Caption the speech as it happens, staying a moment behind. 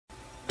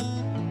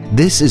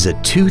This is a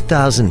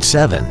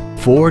 2007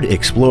 Ford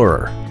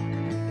Explorer.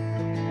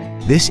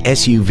 This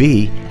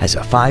SUV has a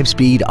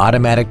 5-speed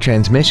automatic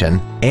transmission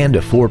and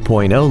a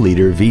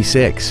 4.0-liter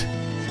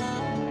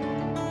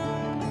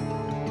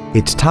V6.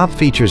 Its top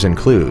features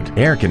include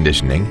air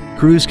conditioning,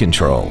 cruise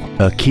control,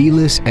 a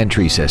keyless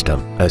entry system,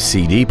 a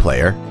CD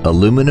player,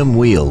 aluminum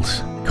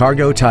wheels,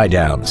 cargo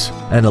tie-downs,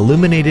 an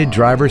illuminated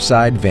driver's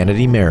side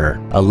vanity mirror,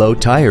 a low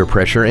tire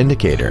pressure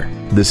indicator,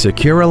 the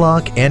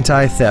SecuriLock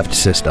anti-theft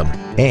system,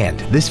 and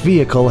this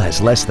vehicle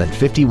has less than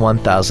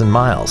 51,000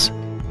 miles.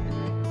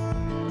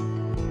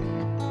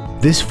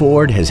 This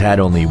Ford has had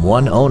only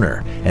one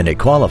owner and it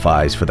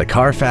qualifies for the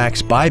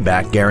Carfax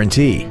buyback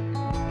guarantee.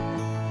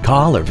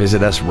 Call or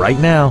visit us right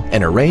now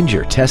and arrange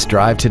your test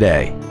drive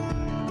today.